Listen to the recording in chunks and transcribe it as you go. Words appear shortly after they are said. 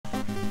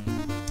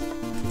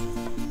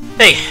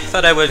Hey,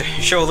 thought I would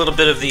show a little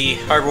bit of the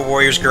Hyrule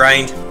Warriors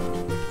grind.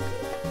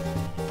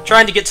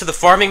 Trying to get to the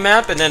farming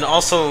map and then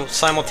also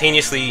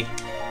simultaneously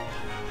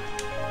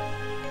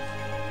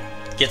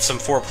get some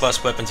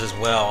 4+ weapons as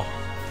well.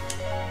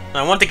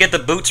 Now, I want to get the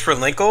boots for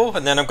Linkle,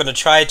 and then I'm going to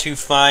try to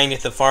find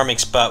the farming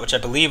spot, which I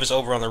believe is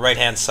over on the right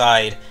hand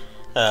side.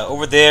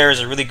 Over there is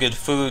a really good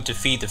food to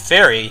feed the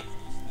fairy,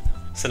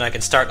 so then I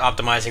can start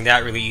optimizing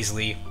that really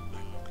easily.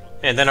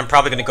 And then I'm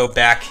probably going to go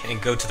back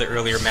and go to the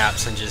earlier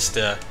maps and just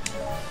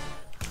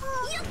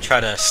try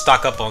to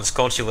stock up on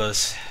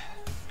Skulltulas.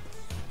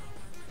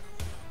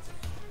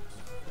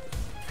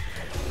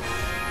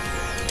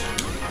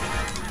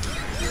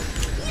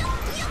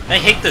 I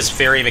hate this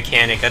fairy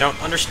mechanic. I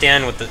don't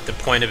understand what the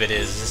point of it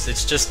is.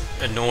 It's just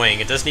annoying.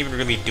 It doesn't even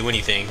really do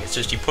anything. It's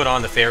just you put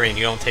on the fairy and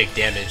you don't take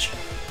damage.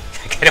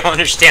 I don't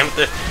understand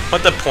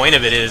what the point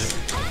of it is.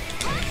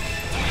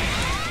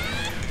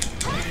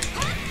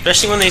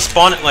 Especially when they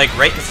spawn it like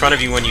right in front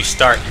of you when you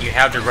start and you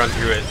have to run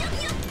through it.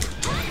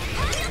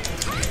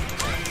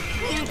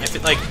 If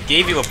it like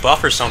gave you a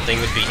buff or something,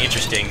 it would be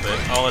interesting, but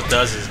all it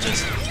does is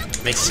just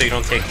makes it so you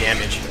don't take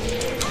damage.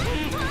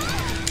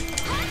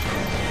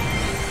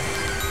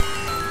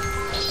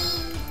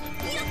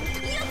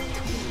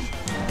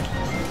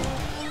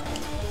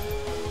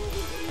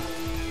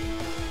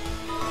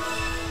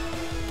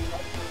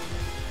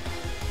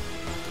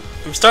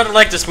 I'm starting to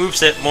like this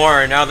moveset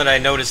more now that I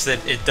notice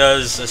that it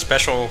does a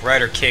special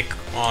rider kick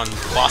on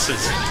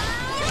bosses,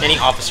 any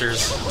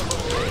officers.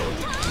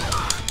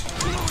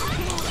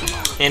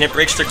 And it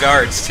breaks their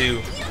guards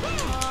too.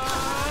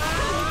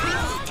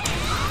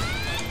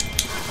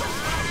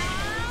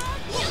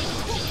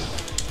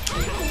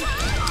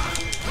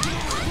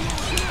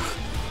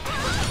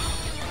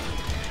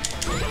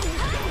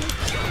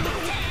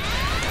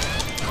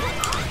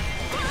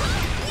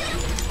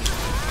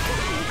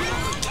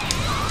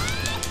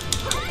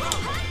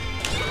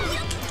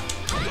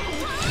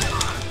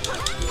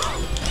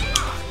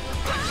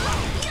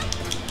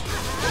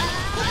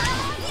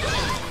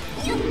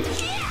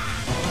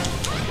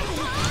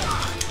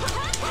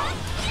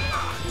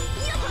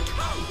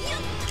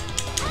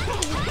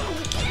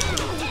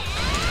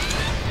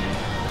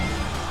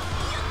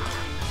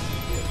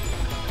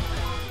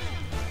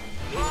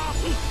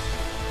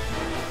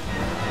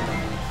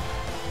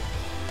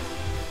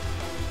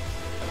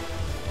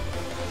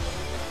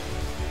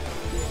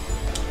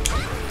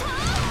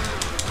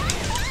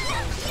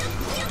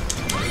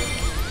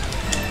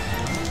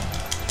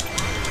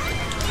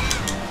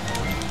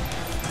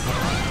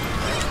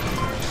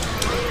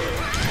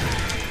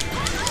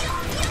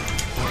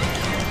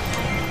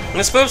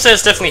 This moveset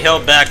is definitely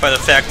held back by the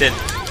fact that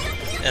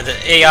the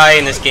AI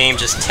in this game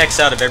just techs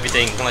out of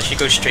everything unless you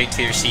go straight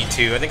to your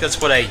C2. I think that's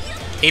what I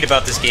hate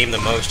about this game the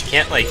most. You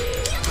can't like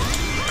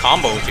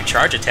combo with your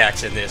charge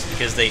attacks in this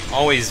because they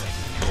always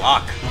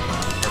block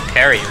or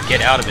parry or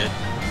get out of it.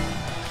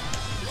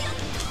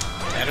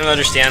 I don't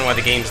understand why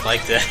the game's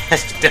like that.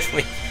 It's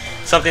definitely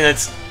something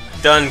that's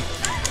done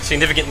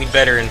significantly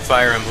better in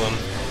Fire Emblem.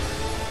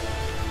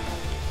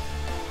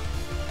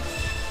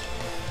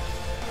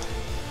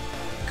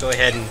 Go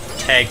ahead and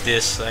tag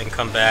this so I can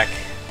come back.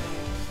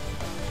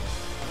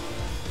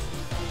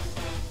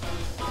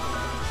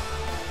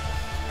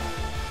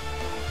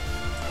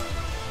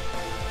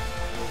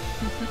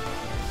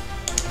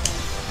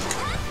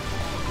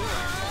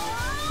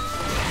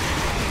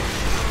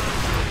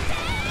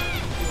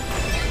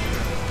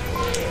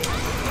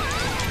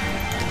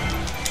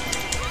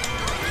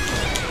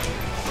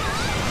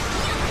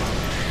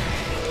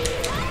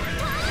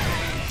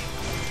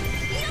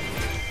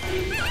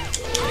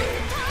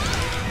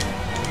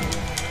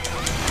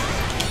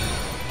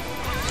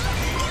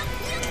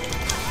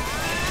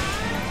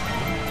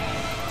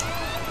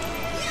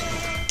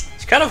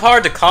 Kind of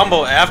hard to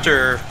combo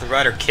after the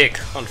rider kick,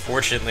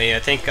 unfortunately. I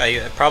think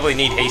I probably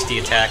need hasty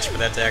attacks for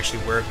that to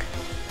actually work.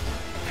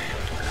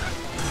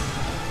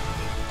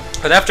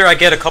 But after I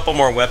get a couple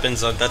more weapons,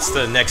 that's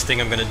the next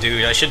thing I'm going to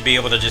do. I should be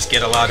able to just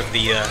get a lot of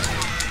the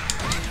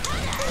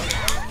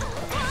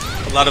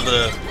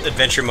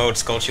adventure mode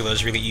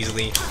Skulltulas really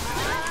easily.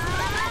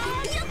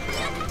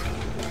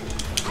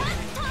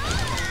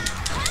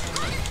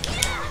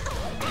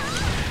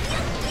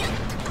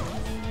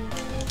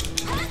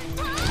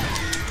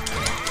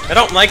 I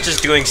don't like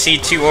just doing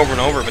C2 over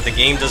and over, but the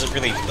game doesn't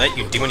really let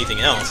you do anything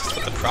else. That's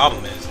what the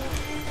problem is.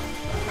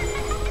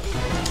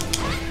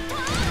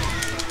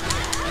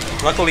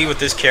 Luckily with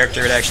this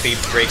character, it actually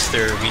breaks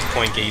their weak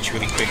point gauge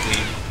really quickly.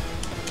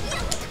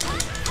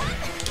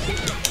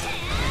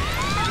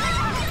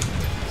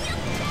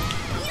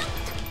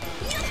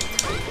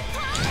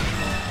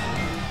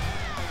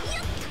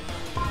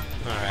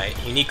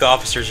 Alright, unique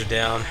officers are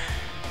down.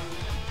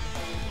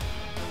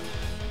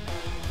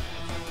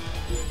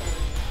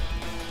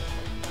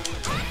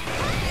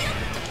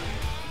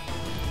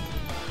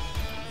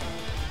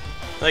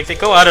 Like, they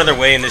go out of their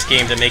way in this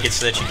game to make it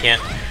so that you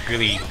can't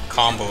really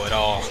combo at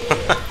all.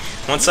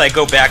 Once I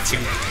go back to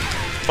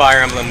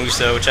Fire Emblem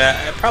Muso, which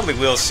I probably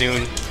will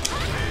soon,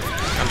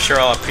 I'm sure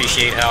I'll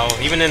appreciate how,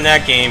 even in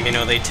that game, you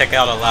know, they tech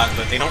out a lot,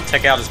 but they don't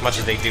tech out as much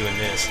as they do in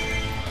this.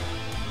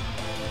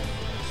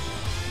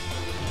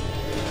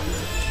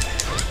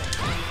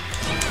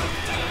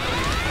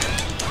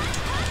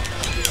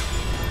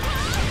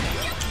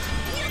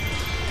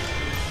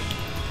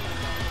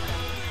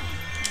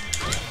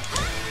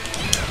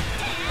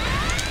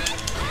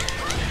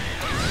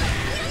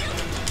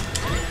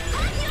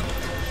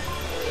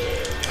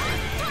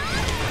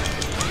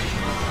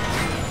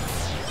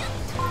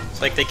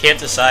 Like, they can't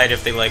decide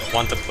if they like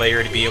want the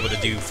player to be able to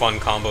do fun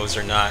combos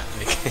or not.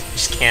 They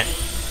just can't.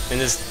 In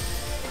this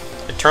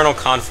eternal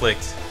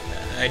conflict,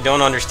 I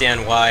don't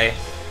understand why.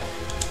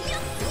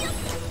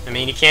 I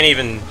mean, you can't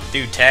even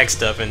do tag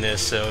stuff in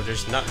this, so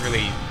there's not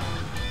really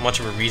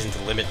much of a reason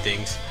to limit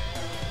things.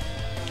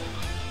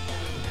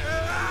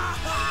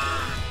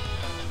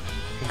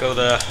 Go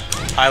the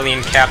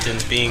Hylian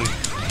captains being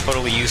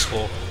totally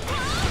useful.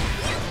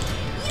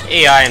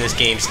 AI in this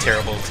game's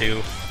terrible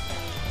too.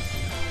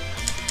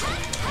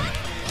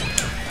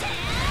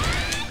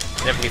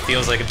 Definitely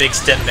feels like a big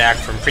step back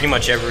from pretty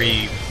much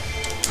every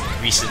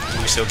recent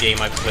Musou game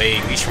I've played,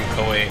 at least from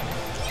Koei.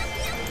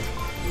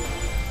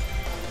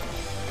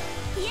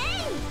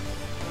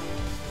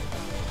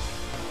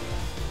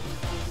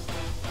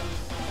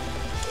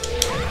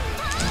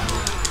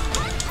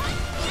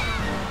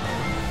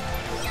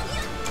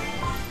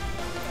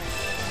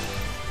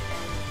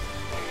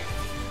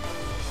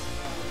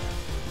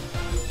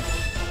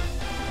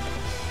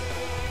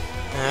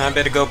 I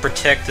better go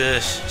protect the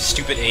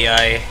stupid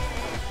AI.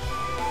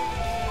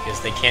 Because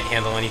they can't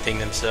handle anything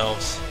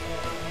themselves.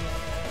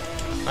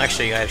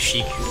 Actually, I have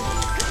Sheik.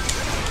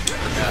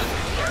 Forgot.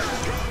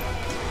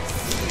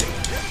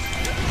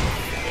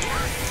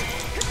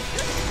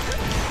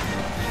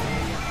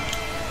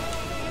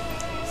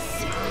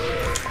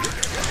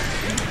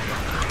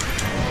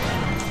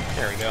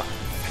 There we go.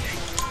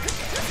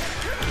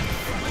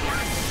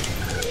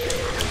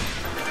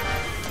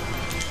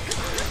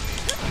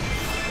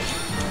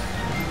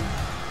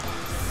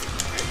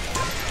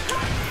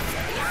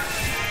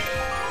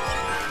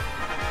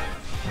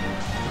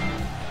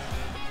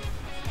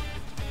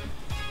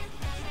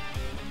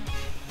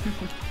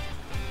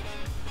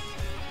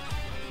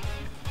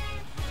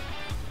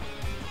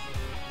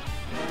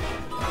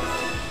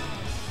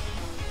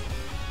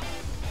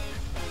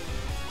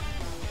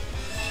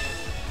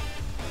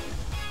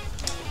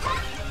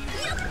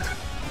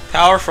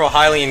 Powerful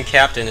Hylian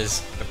captain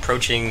is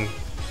approaching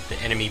the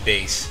enemy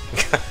base.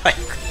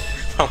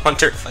 I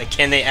wonder if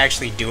can they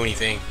actually do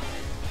anything.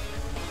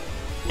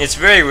 It's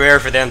very rare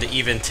for them to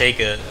even take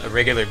a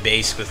regular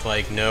base with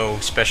like no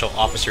special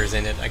officers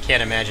in it. I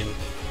can't imagine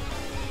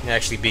it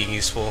actually being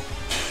useful.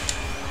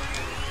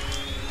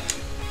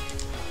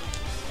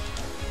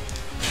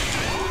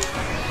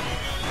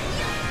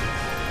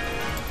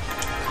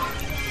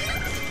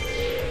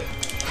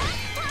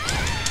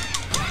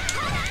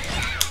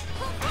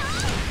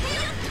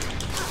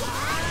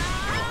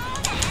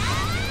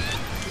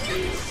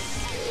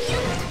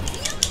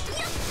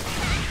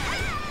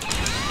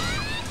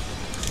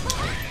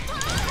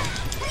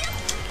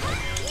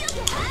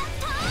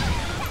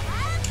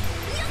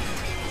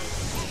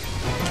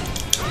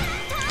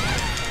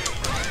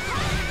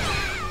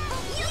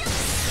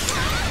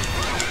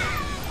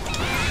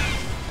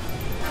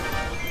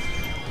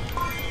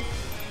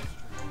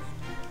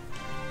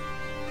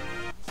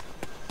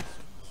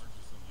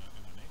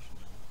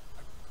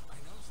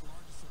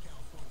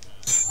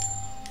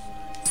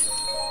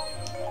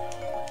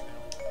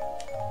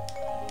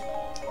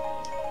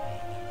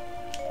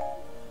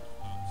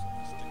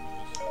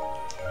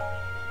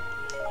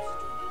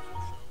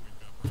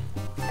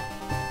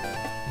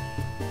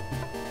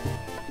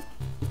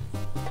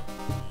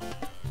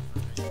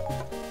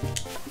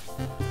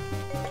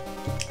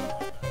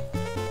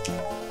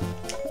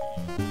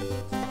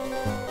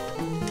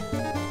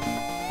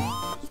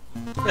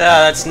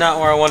 That's not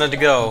where I wanted to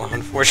go.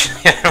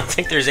 Unfortunately, I don't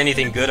think there's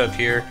anything good up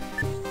here.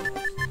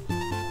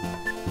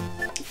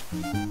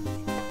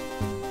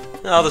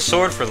 Oh, the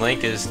sword for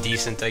Link is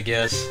decent, I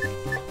guess.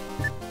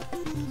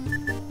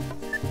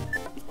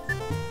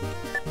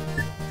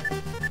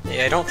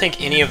 Yeah, I don't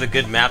think any of the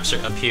good maps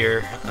are up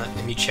here.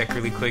 Let me check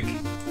really quick.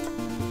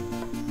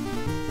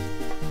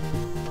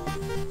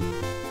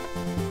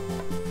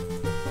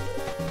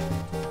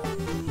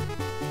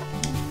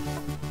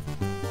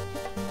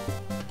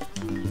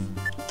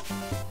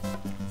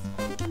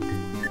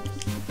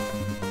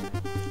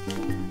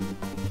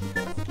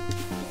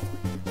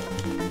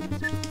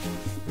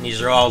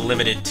 These are all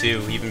limited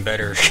too, even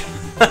better.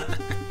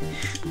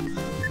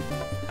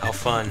 How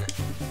fun.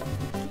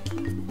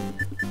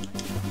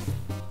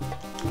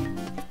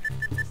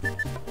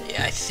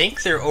 Yeah, I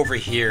think they're over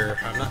here.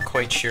 I'm not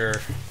quite sure.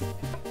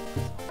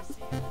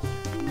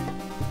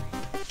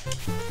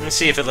 Let's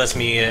see if it lets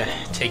me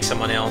take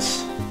someone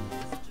else.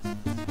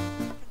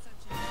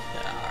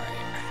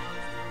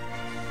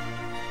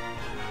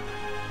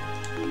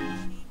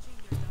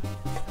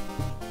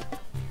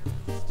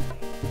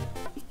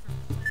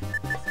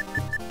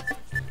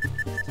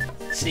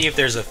 See if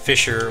there's a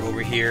fissure over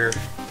here.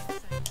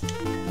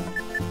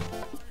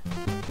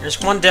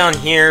 There's one down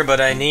here, but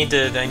I need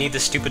the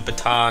stupid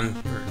baton.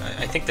 Or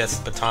I think that's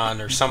the baton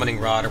or summoning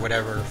rod or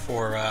whatever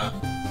for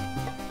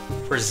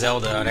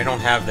Zelda, and I don't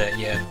have that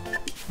yet.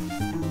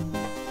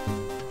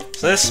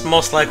 So this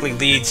most likely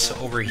leads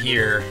over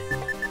here,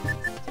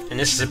 and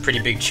this is a pretty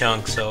big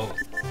chunk, so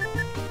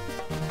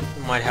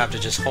I might have to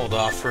just hold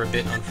off for a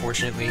bit,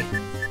 unfortunately.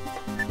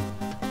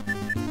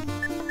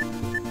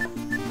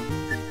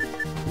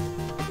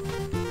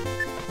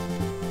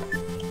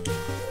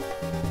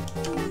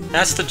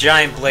 That's the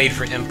giant blade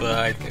for Impa.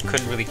 I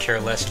couldn't really care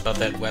less about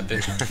that weapon.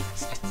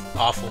 It's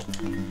awful.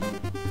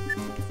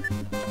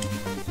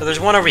 So there's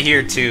one over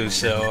here too,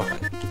 so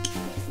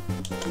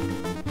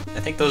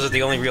I think those are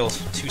the only real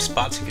two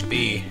spots it could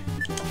be.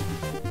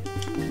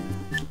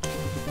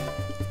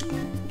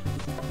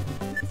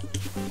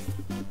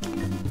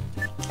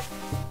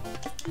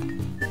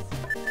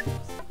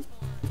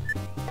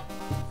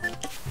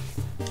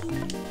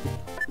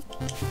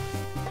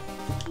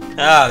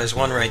 Ah, there's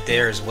one right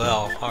there as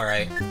well.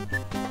 Alright.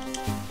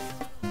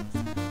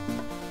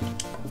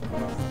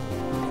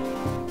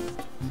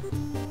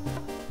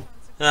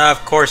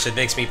 Of course it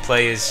makes me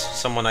play as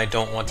someone I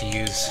don't want to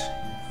use.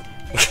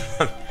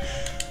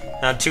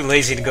 I'm too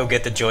lazy to go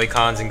get the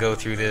Joy-Cons and go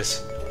through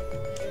this.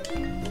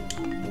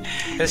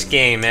 This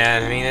game,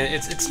 man, I mean,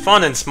 it's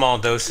fun in small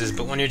doses,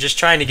 but when you're just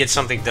trying to get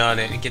something done,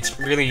 it gets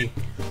really,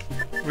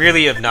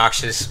 really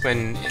obnoxious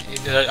when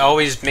it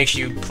always makes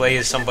you play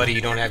as somebody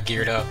you don't have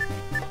geared up.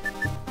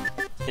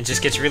 It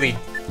just gets really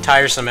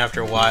tiresome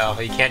after a while.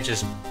 You can't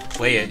just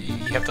play it. You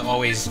have to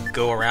always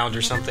go around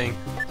or something.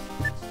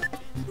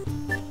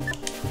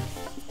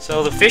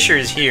 So the fissure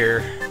is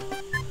here.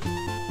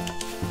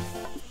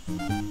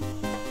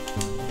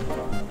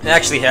 I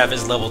actually have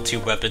his level 2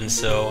 weapon,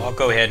 so I'll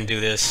go ahead and do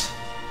this.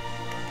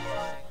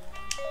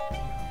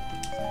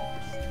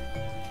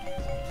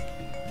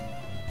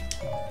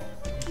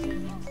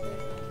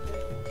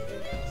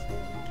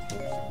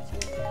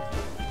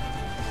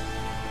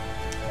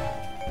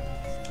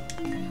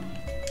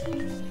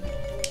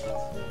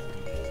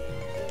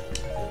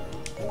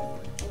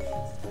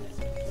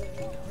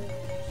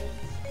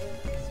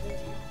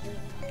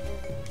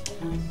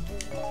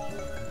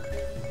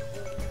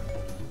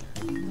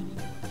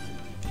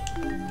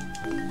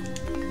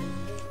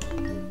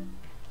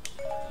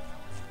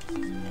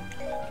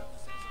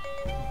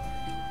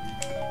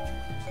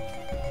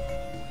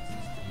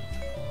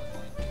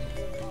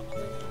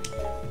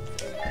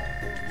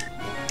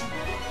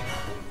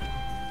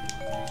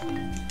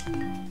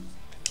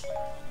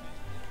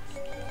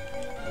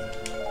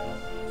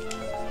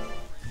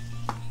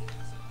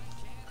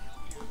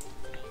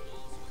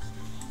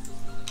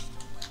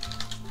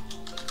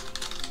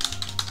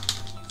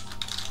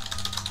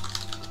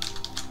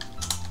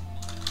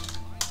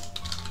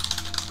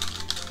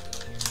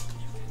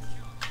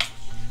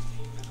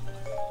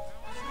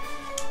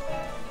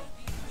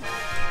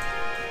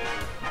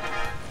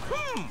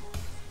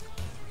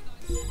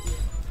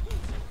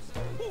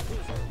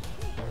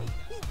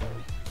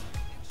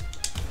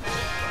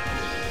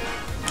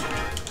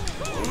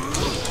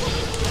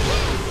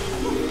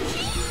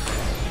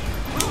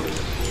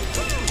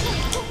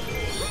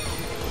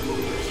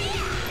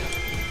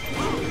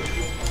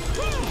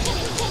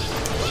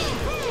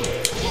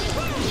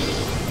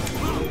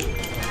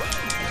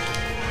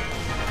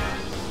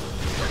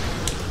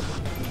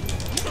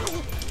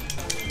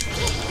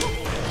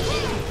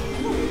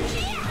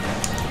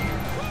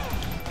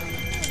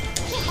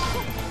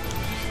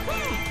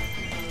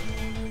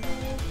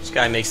 This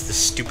guy makes the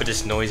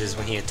stupidest noises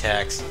when he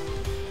attacks.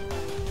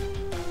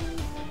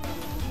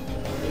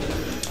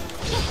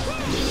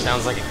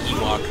 Sounds like an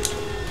Ewok.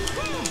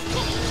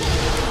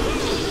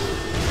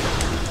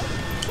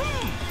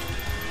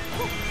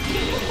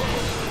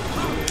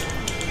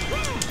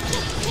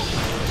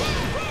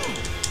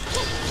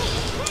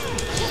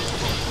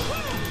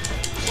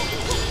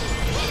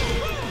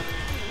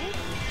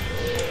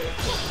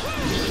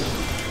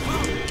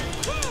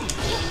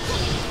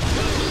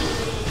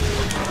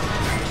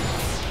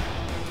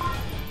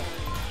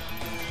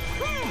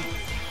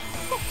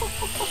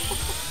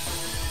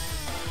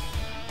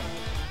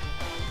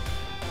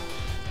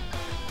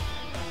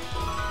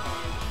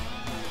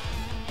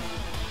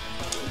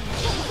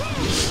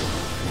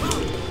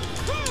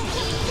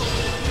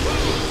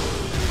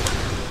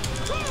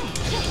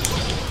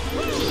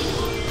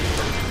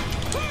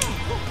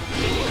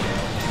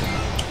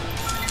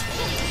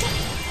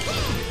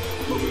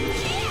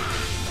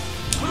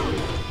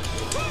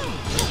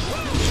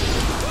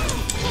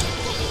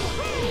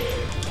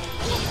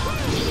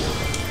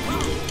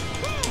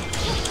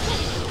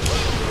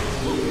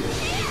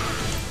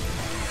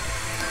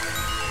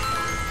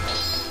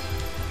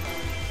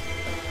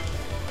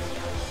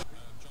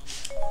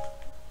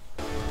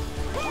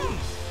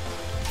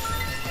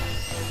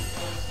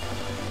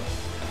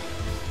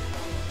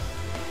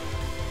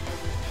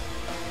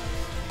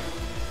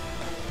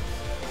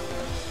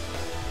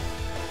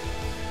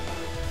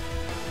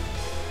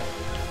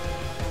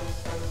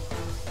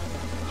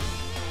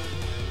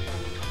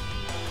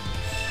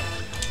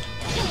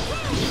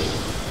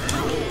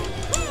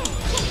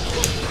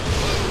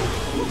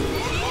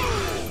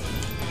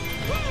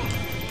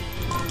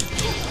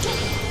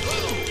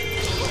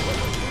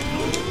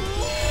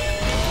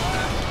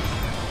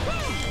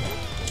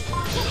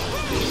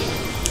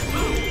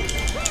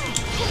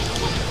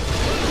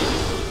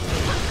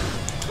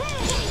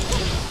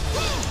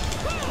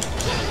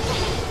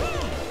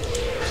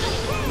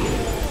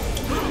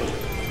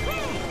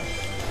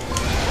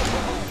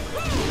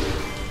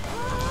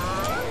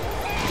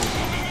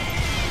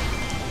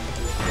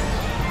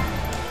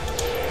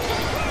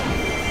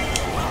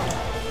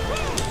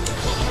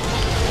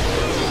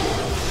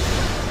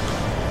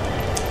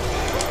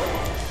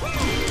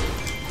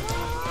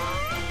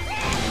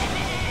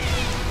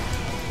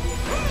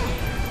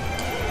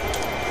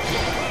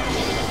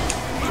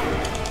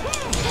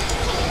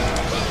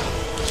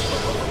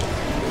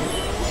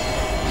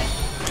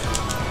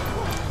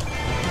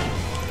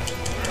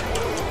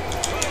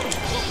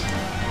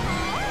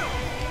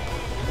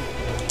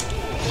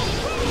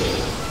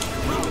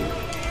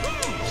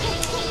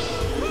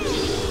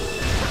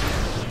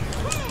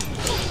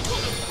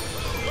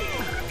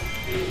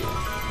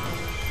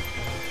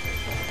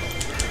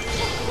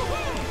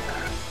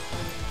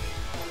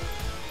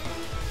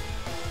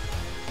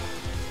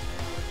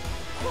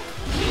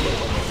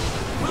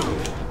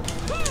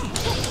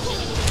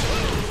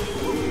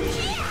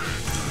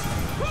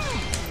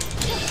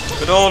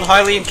 Good old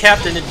Hylian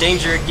Captain in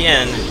danger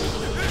again.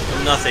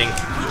 Nothing.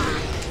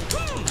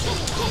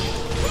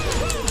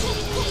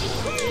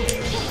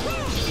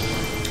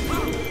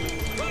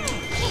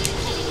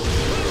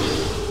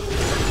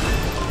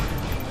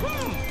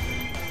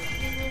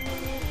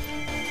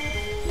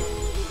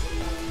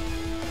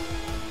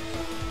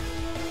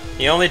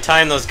 The only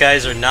time those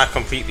guys are not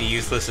completely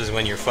useless is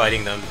when you're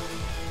fighting them.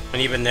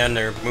 And even then,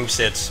 their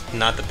moveset's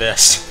not the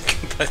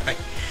best. But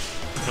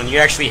when you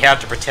actually have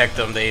to protect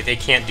them, they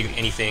can't do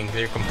anything.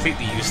 They're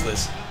completely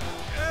useless.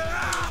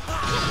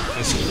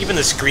 And even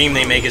the scream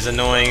they make is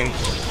annoying.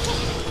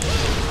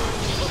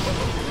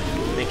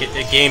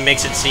 The game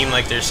makes it seem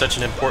like they're such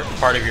an important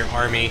part of your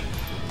army.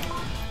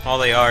 All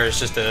they are is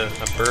just a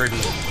burden.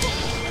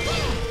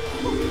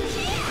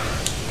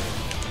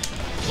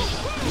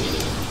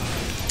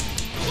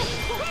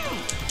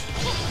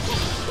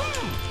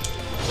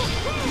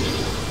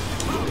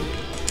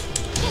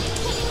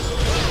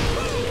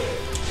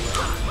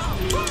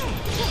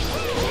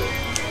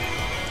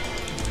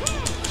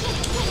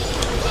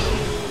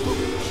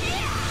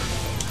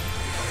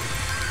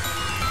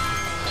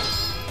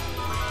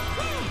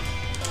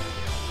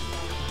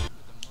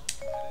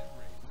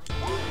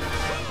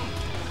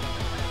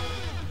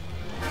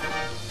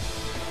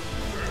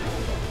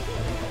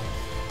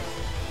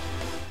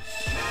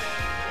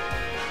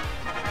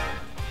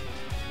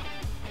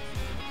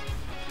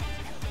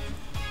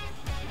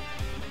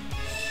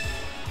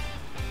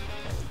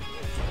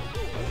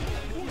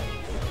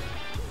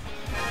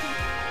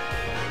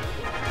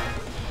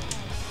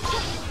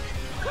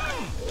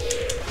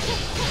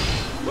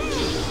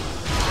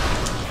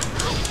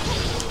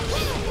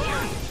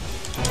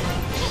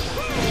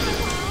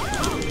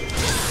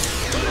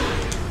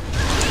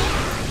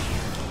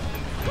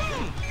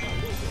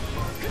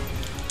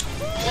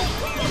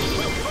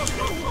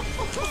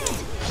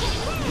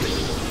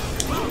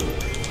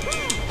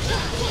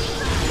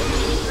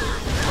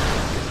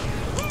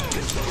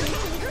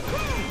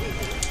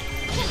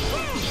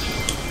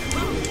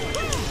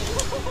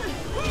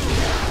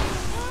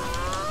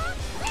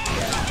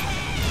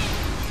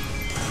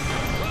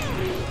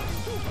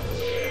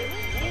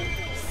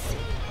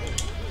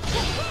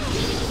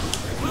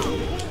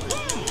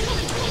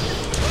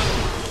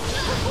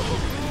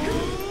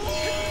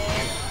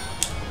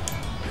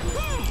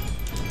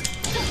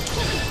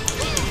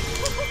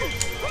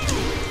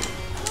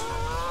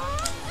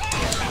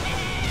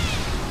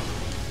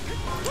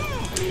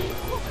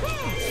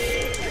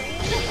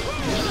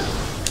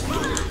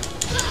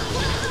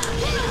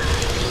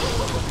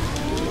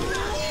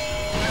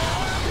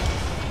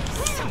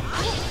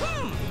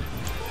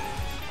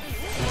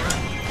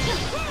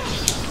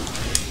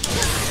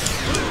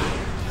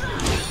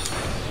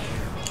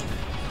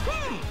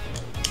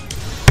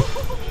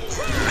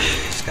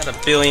 Got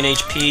a billion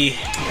HP.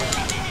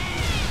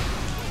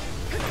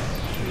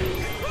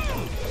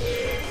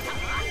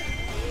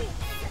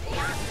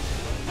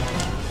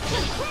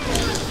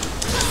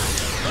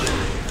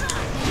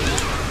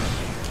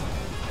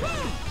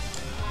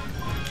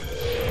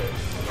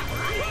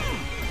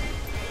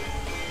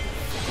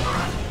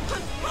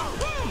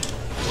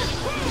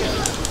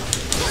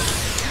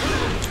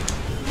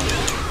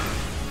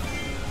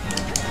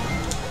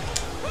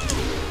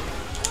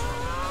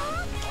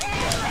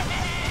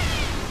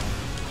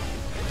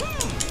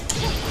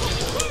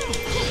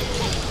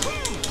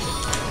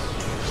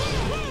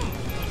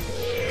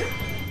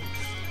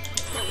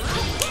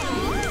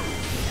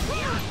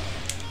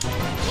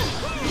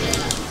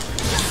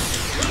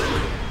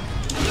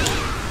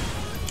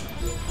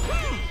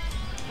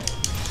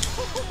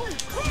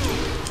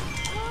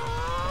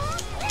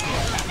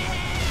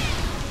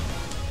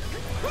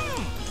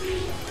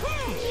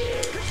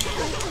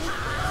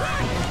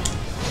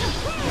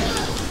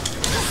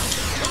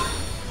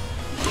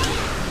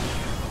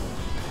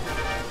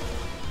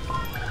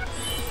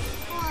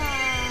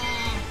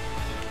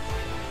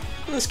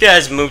 This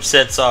guy's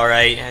moveset's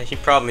alright. He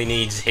probably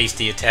needs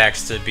hasty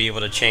attacks to be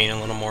able to chain a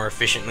little more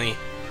efficiently.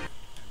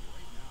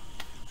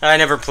 I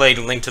never played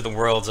Link to the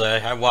Worlds.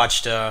 I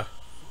watched, or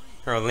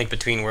Link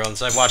Between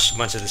Worlds. I watched a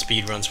bunch of the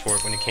speedruns for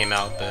it when it came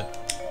out, but...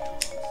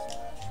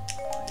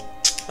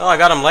 Oh, I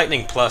got him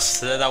Lightning Plus.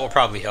 That will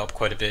probably help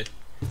quite a bit.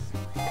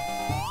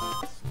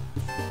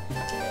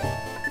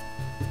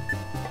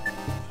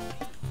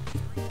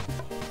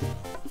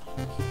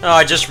 Oh,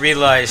 I just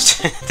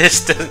realized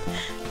this doesn't...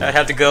 I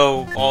have to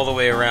go all the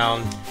way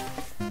around.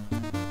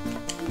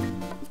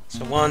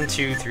 So 1,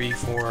 2, 3,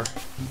 4...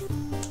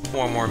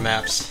 4 more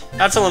maps.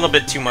 That's a little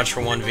bit too much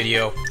for one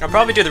video. I'll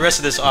probably do the rest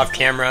of this off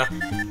camera,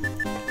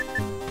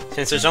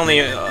 since there's only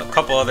a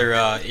couple other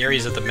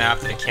areas of the map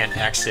that I can't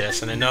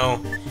access, and I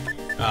know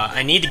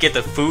I need to get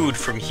the food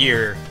from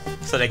here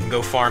so that I can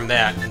go farm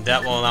that, and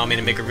that will allow me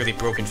to make a really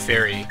broken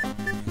ferry.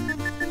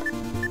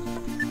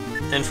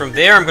 And from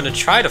there I'm going to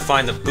try to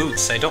find the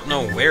boots. I don't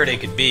know where they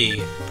could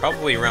be.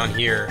 Probably around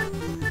here.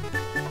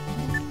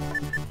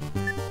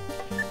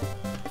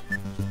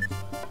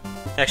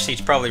 Actually,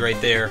 it's probably right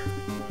there.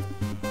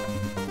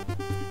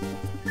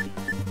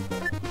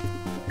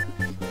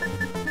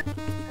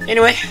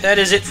 Anyway, that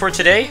is it for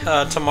today.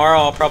 Tomorrow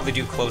I'll probably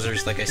do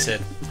closers, like I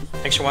said.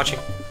 Thanks for watching.